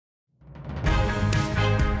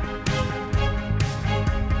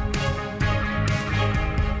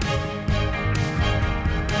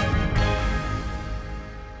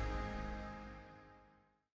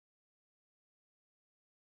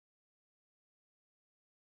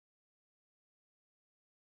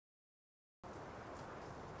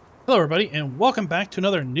Hello everybody, and welcome back to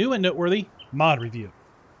another new and noteworthy mod review.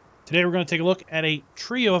 Today we're going to take a look at a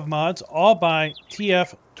trio of mods, all by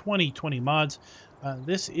TF 2020 Mods.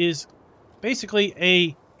 This is basically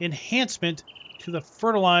a enhancement to the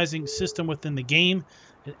fertilizing system within the game.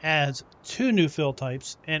 It adds 2 new fill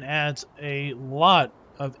types and adds a lot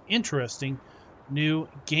of interesting new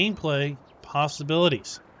gameplay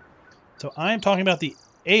possibilities. So I am talking about the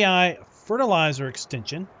AI fertilizer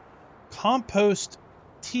extension, Compost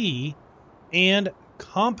Tea, and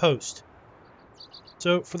Compost.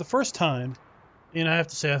 So for the first time, and I have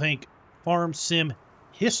to say I think farm sim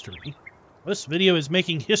history, this video is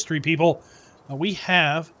making history, people. We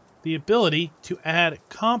have the ability to add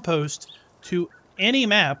compost to any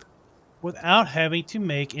map without having to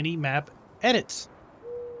make any map edits.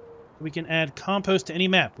 We can add compost to any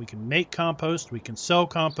map. We can make compost, we can sell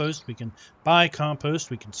compost, we can buy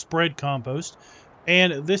compost, we can spread compost.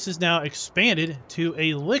 And this is now expanded to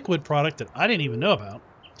a liquid product that I didn't even know about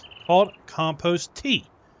called Compost Tea,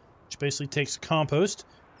 which basically takes compost,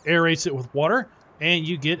 aerates it with water, and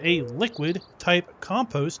you get a liquid type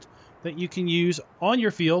compost that you can use on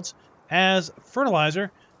your fields as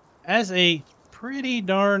fertilizer, as a pretty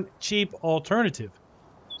darn cheap alternative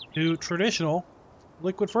to traditional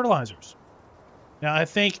liquid fertilizers. Now, I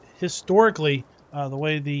think historically, the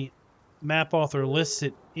way the map author lists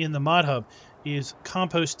it in the mod hub is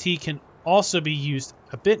compost tea can also be used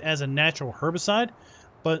a bit as a natural herbicide,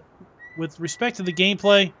 but with respect to the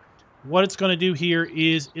gameplay, what it's going to do here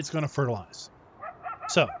is it's going to fertilize.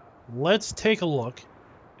 So let's take a look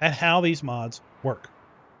at how these mods work.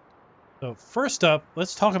 So first up,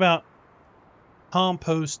 let's talk about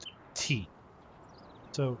compost tea.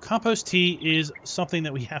 So compost tea is something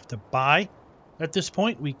that we have to buy. At this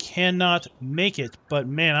point, we cannot make it, but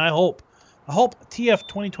man, I hope TF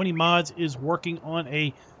 2020 Mods is working on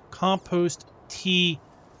a compost tea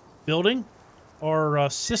building or a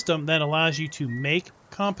system that allows you to make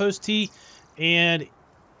compost tea. And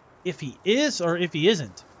if he is or if he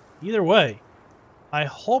isn't, either way, I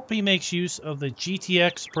hope he makes use of the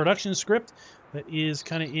GTX production script that is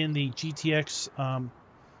kind of in the GTX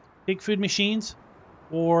pig food machines,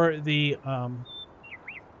 or the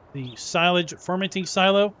silage fermenting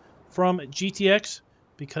silo from GTX,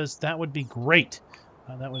 because that would be great.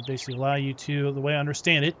 That would basically allow you to, the way I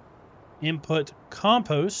understand it, input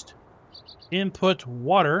compost, input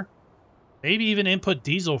water, maybe even input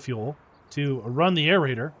diesel fuel to run the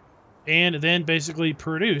aerator, and then basically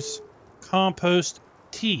produce compost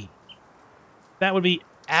tea. That would be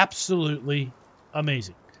absolutely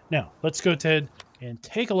amazing. Now, let's go ahead and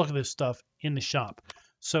take a look at this stuff in the shop.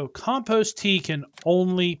 So compost tea can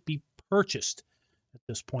only be purchased at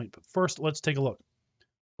this point. But first, let's take a look.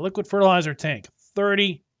 Liquid fertilizer tank,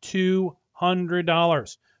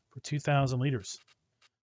 $3,200 for 2,000 liters.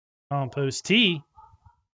 Compost tea,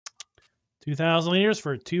 2,000 liters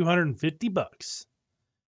for 250 bucks.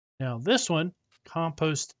 Now this one,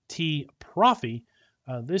 Compost Tea Profi,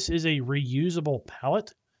 this is a reusable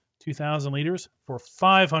pallet, 2,000 liters for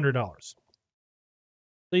 $500.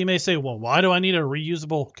 So you may say, well, why do I need a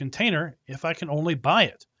reusable container if I can only buy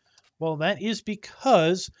it? Well, that is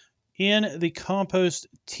because in the Compost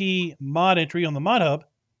Tea mod entry on the mod hub,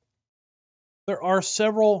 there are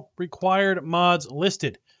several required mods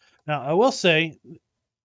listed. Now, I will say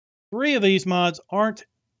 3 of these mods aren't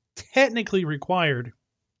technically required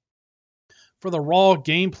for the raw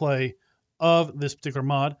gameplay of this particular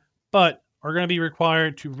mod, but are going to be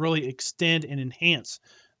required to really extend and enhance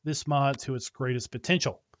this mod to its greatest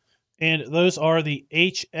potential. And those are the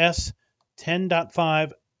HS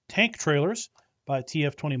 10.5 tank trailers by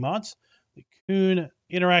TF20 Mods, the Kuhn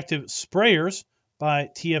interactive sprayers by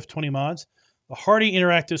TF20 Mods, the Hardy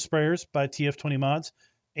interactive sprayers by TF20 Mods,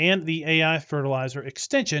 and the AI fertilizer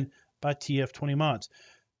extension by TF20 Mods.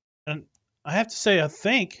 And I have to say, I'm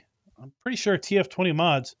pretty sure TF20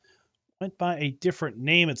 Mods went by a different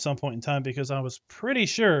name at some point in time, because I was pretty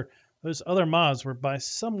sure those other mods were by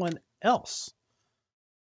someone else.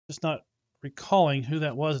 Just not recalling who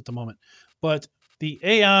that was at the moment. But the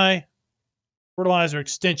AI fertilizer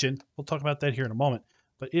extension, we'll talk about that here in a moment,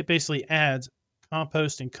 but it basically adds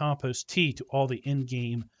compost and compost tea to all the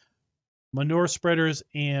in-game manure spreaders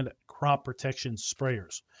and crop protection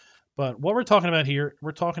sprayers. But what we're talking about here,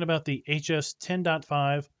 we're talking about the HS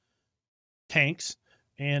 10.5 tanks,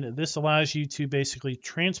 and this allows you to basically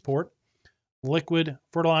transport liquid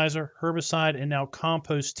fertilizer, herbicide, and now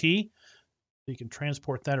compost tea. You can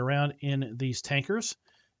transport that around in these tankers,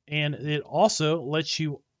 and it also lets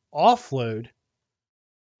you offload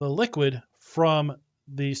the liquid from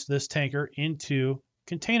this tanker into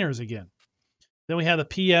containers again. Then we have the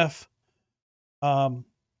PF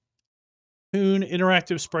Kuhn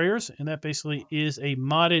interactive sprayers, and that basically is a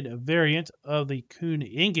modded variant of the Kuhn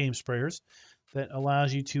in-game sprayers that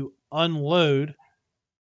allows you to unload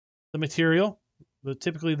the material. But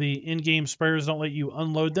typically the in-game sprayers don't let you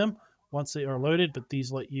unload them once they are loaded, but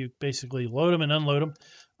these let you basically load them and unload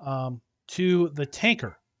them to the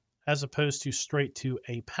tanker as opposed to straight to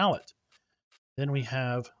a pallet. Then we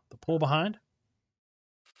have the pull behind.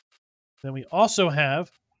 Then we also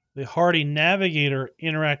have the Hardy Navigator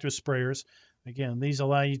interactive sprayers. Again, these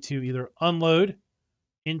allow you to either unload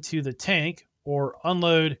into the tank or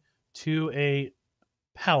unload to a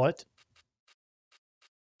pallet.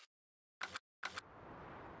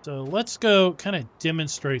 So let's go kind of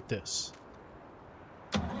demonstrate this.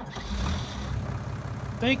 I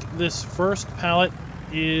think this first pallet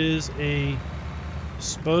is a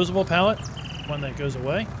disposable pallet, one that goes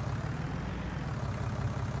away.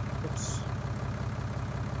 Oops.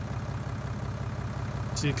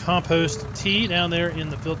 See Compost Tea down there in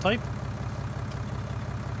the field type.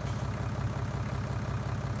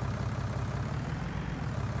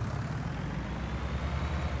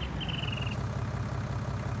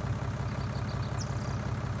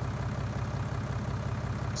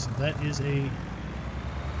 So that is a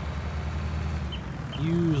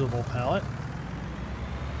usable pallet.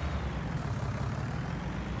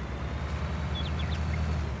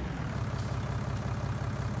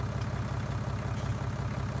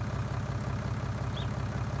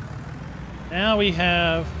 Now we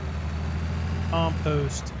have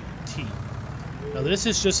Compost Tea. Now this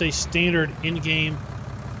is just a standard in-game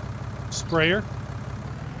sprayer.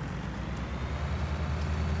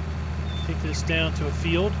 Take this down to a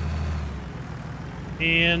field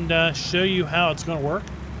and show you how it's going to work.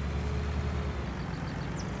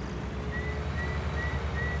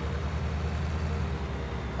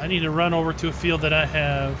 I need to run over to a field that I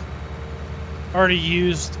have already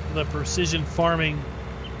used the precision farming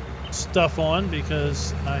stuff on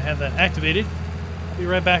because I have that activated. I'll be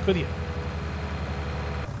right back with you.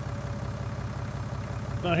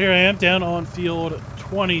 Now here I am down on field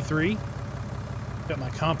 23. Got my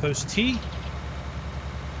Compost Tea.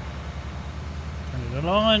 Turning it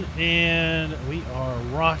on and we are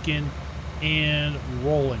rocking and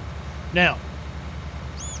rolling. Now,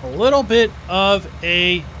 a little bit of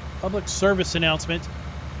a public service announcement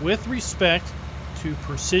with respect to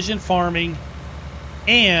precision farming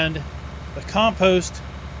and the Compost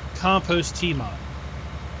Tea mod.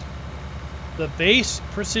 The base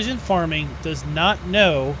precision farming does not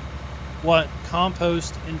know what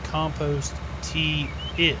compost and compost tea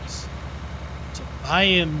is. So I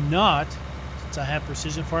am not, since I have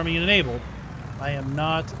precision farming enabled, I am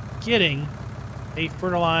not getting a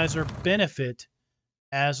fertilizer benefit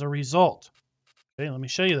as a result. Okay, let me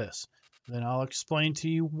show you this. Then I'll explain to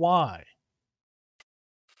you why.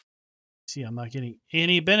 See, I'm not getting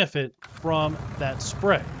any benefit from that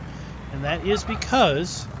spray. And that is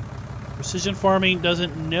because precision farming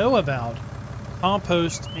doesn't know about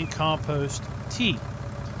compost and compost tea.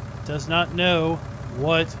 It does not know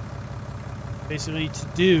what basically to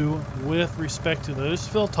do with respect to those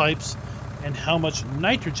fill types and how much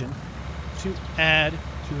nitrogen to add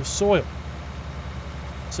to the soil.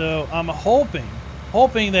 So I'm hoping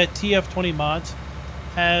that TF20 Mods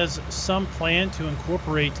has some plan to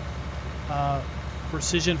incorporate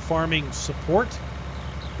precision farming support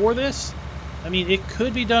for this. I mean, it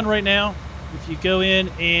could be done right now if you go in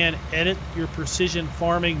and edit your precision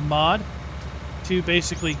farming mod to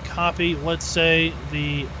basically copy, let's say,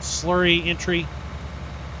 the slurry entry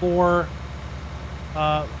for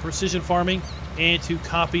precision farming and to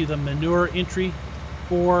copy the manure entry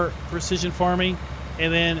for precision farming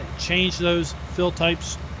and then change those fill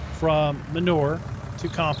types from manure to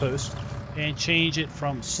compost and change it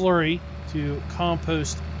from slurry to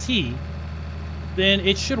compost tea, then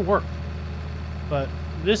it should work. But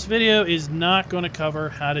this video is not going to cover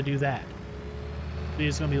how to do that.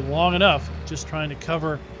 It's going to be long enough just trying to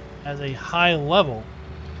cover as a high level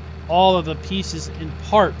all of the pieces and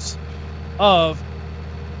parts of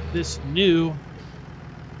this new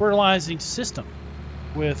fertilizing system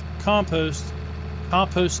with compost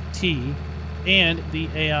tea, and the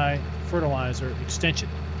AI fertilizer extension.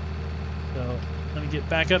 So let me get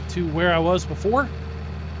back up to where I was before,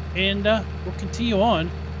 and we'll continue on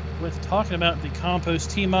with talking about the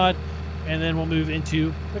Compost Tea mod, and then we'll move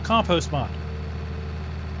into the compost mod.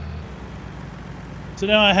 So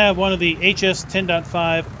now I have one of the HS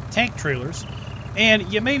 10.5 tank trailers,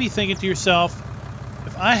 and you may be thinking to yourself,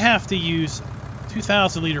 if I have to use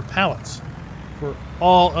 2,000 liter pallets for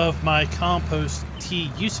all of my compost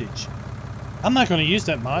tea usage, I'm not going to use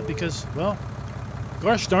that mod because, well,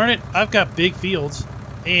 gosh darn it, I've got big fields,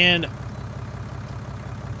 and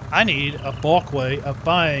I need a bulk way of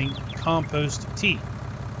buying Compost Tea.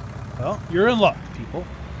 Well, you're in luck, people.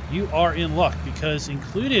 You are in luck because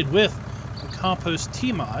included with the Compost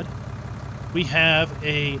Tea mod, we have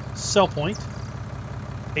a sell point,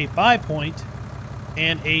 a buy point,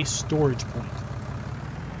 and a storage point.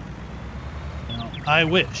 Now, I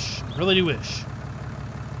wish, really do wish,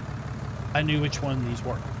 I knew which one these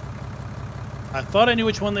were. I thought I knew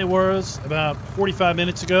which one they was about 45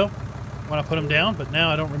 minutes ago when I put them down, but now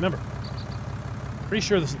I don't remember. Pretty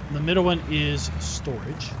sure the middle one is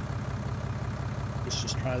storage. Let's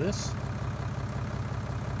just try this.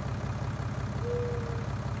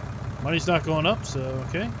 Money's not going up, so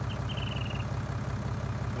okay.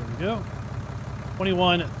 There we go.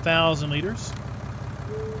 21,000 liters.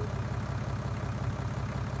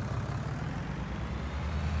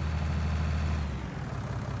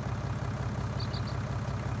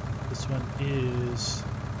 This one is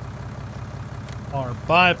our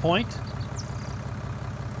buy point.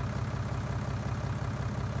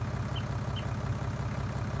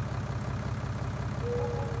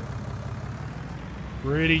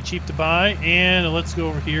 Pretty cheap to buy, and let's go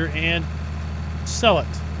over here and sell it.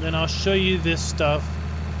 Then I'll show you this stuff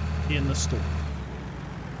in the store.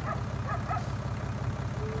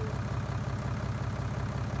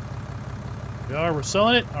 We're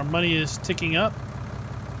selling it. Our money is ticking up.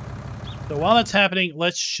 So while that's happening,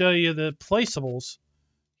 let's show you the placeables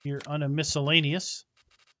here under miscellaneous.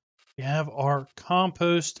 We have our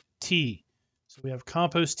Compost Tea. So we have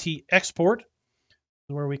Compost Tea Export,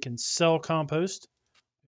 where we can sell compost.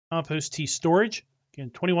 Compost Tea Storage, again,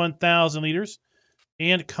 21,000 liters.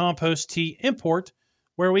 And Compost Tea Import,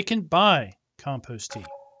 where we can buy Compost Tea.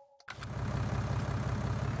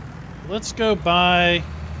 Let's go buy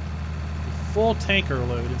a full tanker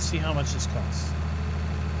load and see how much this costs.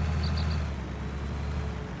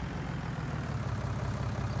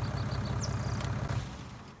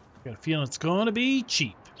 Got a feeling it's going to be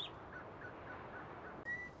cheap.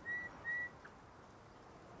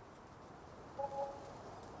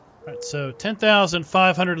 All right, so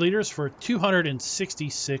 10,500 liters for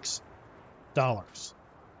 $266.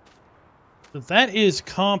 So that is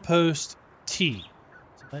Compost Tea.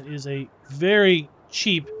 So that is a very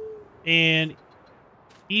cheap and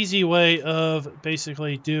easy way of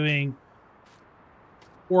basically doing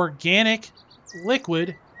organic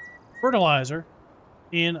liquid fertilizer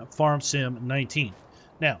in Farm Sim 19.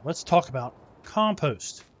 Now, let's talk about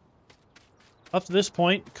compost. Up to this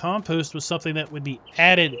point, compost was something that would be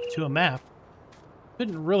added to a map.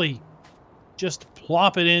 Couldn't really just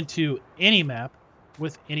plop it into any map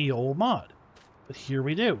with any old mod. But here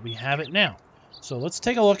we do. We have it now. So let's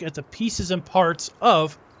take a look at the pieces and parts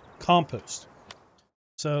of compost.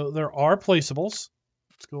 So there are placeables.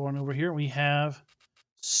 Let's go on over here. We have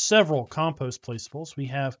several compost placeables. We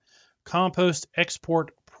have Compost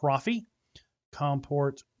Export Profi,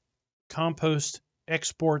 Compost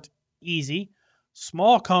Export Easy,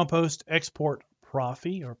 Small Compost Export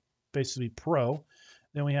Profi, or basically Pro.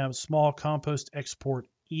 Then we have Small Compost Export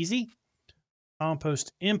Easy,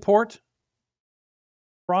 Compost Import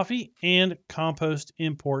Profi, and Compost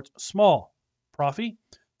Import Small Profi,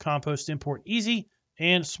 Compost Import Easy,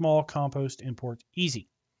 and Small Compost Import Easy.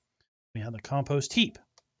 We have the compost heap.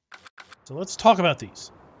 So let's talk about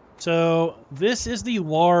these. So this is the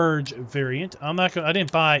large variant. I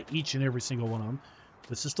didn't buy each and every single one of them.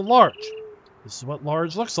 This is the large. This is what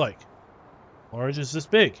large looks like. Large is this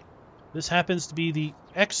big. This happens to be the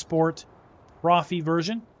Export Profi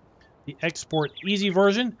version. The Export Easy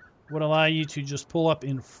version would allow you to just pull up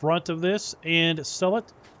in front of this and sell it.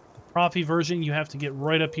 The Profi version, you have to get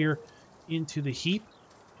right up here into the heap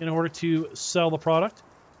in order to sell the product.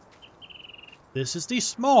 This is the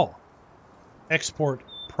small Export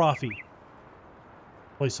Profi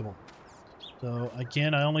placeable. So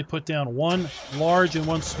again, I only put down one large and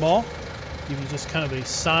one small. Give you just kind of a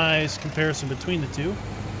size comparison between the two.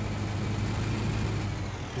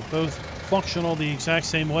 They're both functional the exact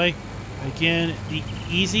same way. Again, the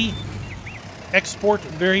easy export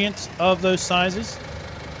variants of those sizes.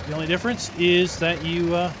 The only difference is that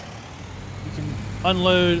you can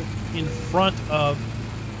unload in front of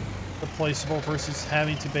the placeable versus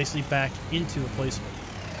having to basically back into the placeable.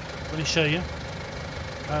 Let me show you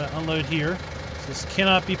how to unload here. So this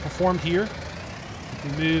cannot be performed here.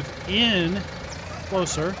 If we move in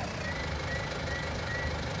closer,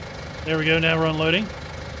 there we go. Now we're unloading,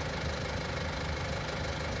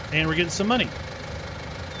 and we're getting some money.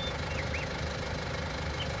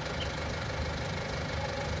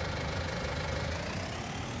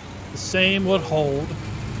 The same would hold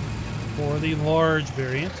for the large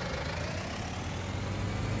variant.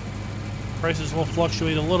 Prices will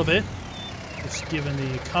fluctuate a little bit, just given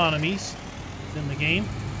the economies within the game.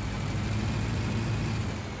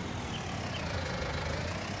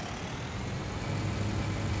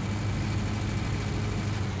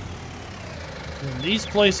 And these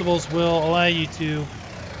placeables will allow you to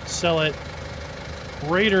sell it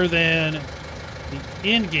greater than the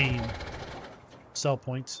in-game sell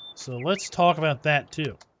points. So let's talk about that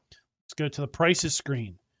too. Let's go to the prices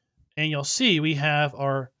screen, and you'll see we have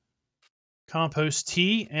our Compost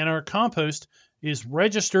Tea, and our compost is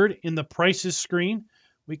registered in the prices screen.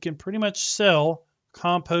 We can pretty much sell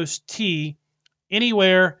Compost Tea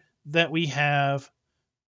anywhere that we have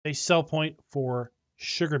a sell point for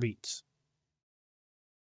sugar beets.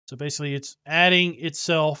 So basically it's adding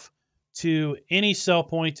itself to any sell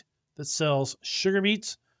point that sells sugar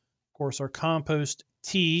beets. Of course, our Compost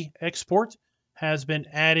Tea export has been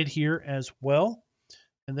added here as well.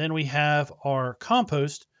 And then we have our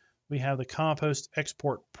compost. We have the compost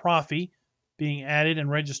export Profi being added and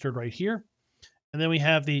registered right here. And then we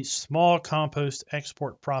have the small compost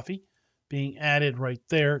export Profi being added right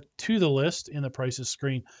there to the list in the prices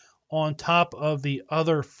screen on top of the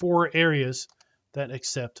other 4 areas that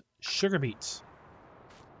accept sugar beets.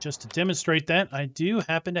 Just to demonstrate that, I do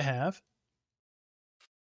happen to have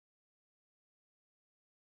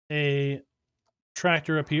a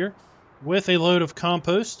tractor up here with a load of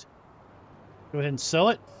compost. Go ahead and sell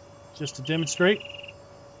it just to demonstrate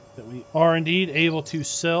that we are indeed able to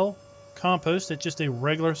sell compost at just a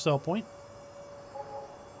regular sell point.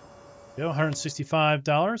 Go,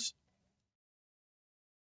 $165.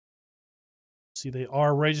 See, they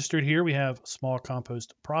are registered here. We have small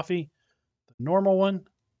compost Profi, the normal one.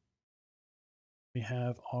 We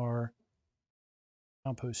have our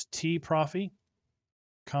Compost Tea Profi,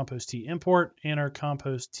 Compost Tea Import, and our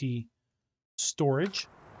Compost Tea Storage.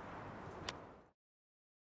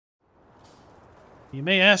 You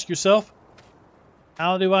may ask yourself,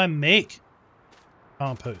 how do I make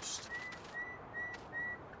compost?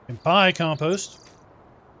 I can buy compost.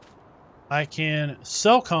 I can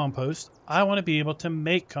sell compost. I want to be able to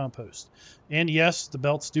make compost. And yes, the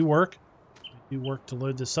belts do work. They do work to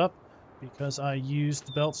load this up because I used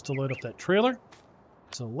the belts to load up that trailer.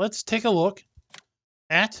 So let's take a look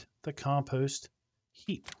at the compost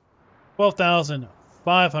heap.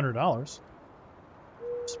 $12,500.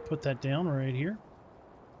 Let's put that down right here.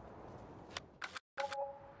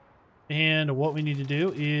 And what we need to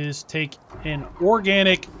do is take an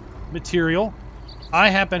organic material. I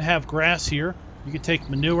happen to have grass here. You could take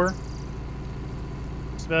manure.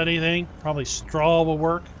 Just about anything. Probably straw will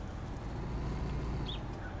work.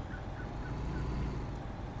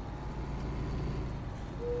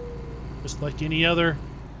 Just like any other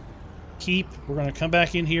heap, we're going to come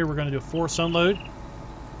back in here. We're going to do a force unload.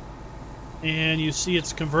 And you see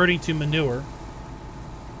it's converting to manure.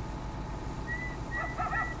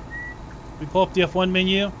 We pull up the F1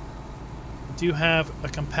 menu. We do have a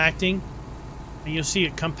compacting, and you'll see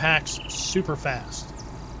it compacts super fast.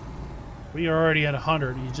 We are already at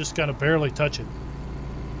 100. You just got to barely touch it.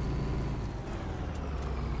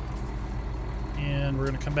 And we're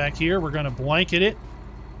going to come back here. We're going to blanket it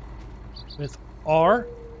with R.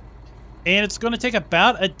 And it's going to take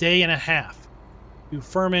about a day and a half to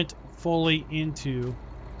ferment fully into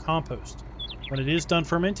compost. When it is done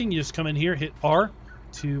fermenting, you just come in here, hit R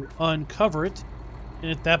to uncover it,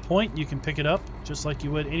 and at that point you can pick it up just like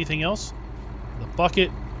you would anything else. The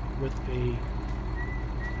bucket with a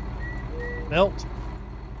belt,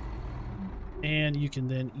 and you can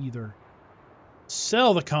then either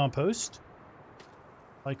sell the compost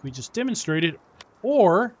like we just demonstrated,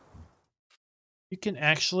 or you can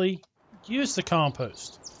actually use the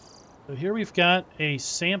compost. So here we've got a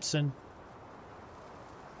Samson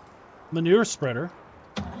manure spreader.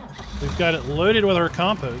 We've got it loaded with our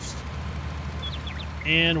compost,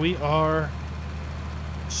 and we are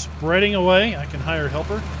spreading away. I can hire a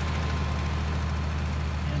helper.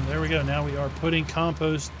 And there we go. Now we are putting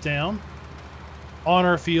compost down on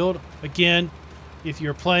our field. Again, if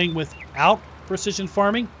you're playing without precision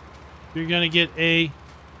farming, you're going to get a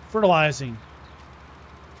fertilizing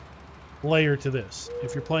layer to this.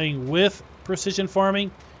 If you're playing with precision farming,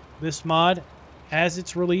 this mod, as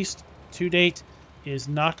it's released to date, is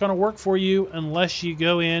not going to work for you unless you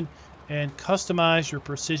go in and customize your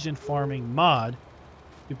precision farming mod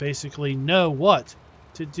to basically know what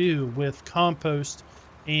to do with compost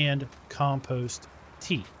and compost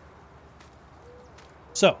tea.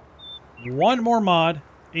 So, one more mod,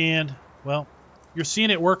 and, well, you're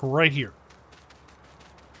seeing it work right here.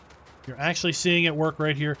 You're actually seeing it work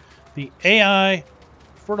right here. The AI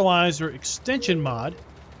fertilizer extension mod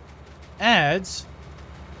adds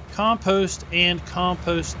compost and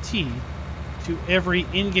compost tea to every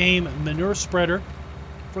in-game manure spreader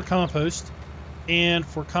for compost and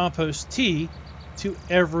for compost tea to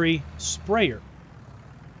every sprayer.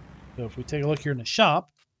 So if we take a look here in the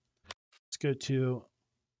shop, let's go to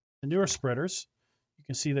manure spreaders. You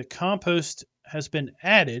can see that compost has been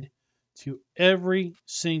added to every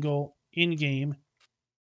single in-game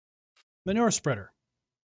manure spreader,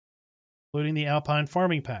 including the Alpine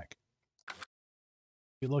Farming Pack. If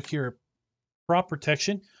you look here at crop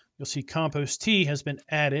protection, you'll see compost tea has been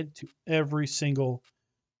added to every single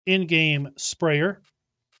in-game sprayer,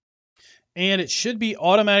 and it should be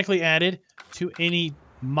automatically added to any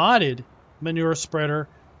modded manure spreader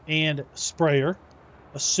and sprayer,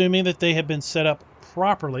 assuming that they have been set up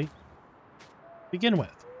properly to begin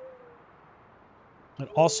with. It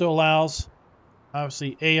also allows,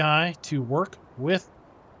 obviously, AI to work with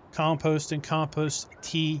compost and compost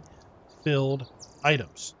tea filled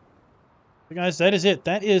items. So guys, that is it.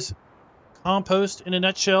 That is compost in a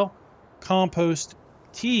nutshell, compost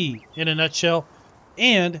tea in a nutshell,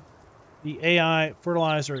 and the AI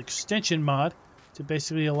fertilizer extension mod to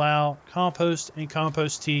basically allow compost and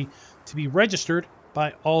compost tea to be registered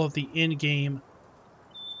by all of the in-game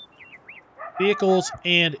vehicles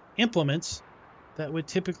and implements that would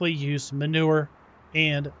typically use manure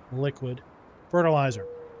and liquid fertilizer.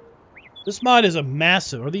 This mod is a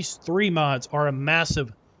massive, or these three mods are a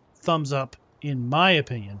massive thumbs up in my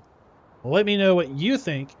opinion. Well, let me know what you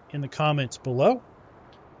think in the comments below.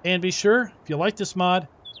 And be sure, if you like this mod,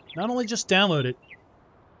 not only just download it,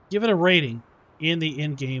 give it a rating in the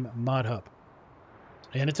in-game mod hub.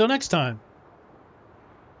 And until next time,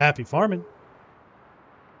 happy farming.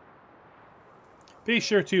 Be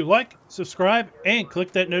sure to like, subscribe, and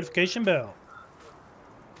click that notification bell.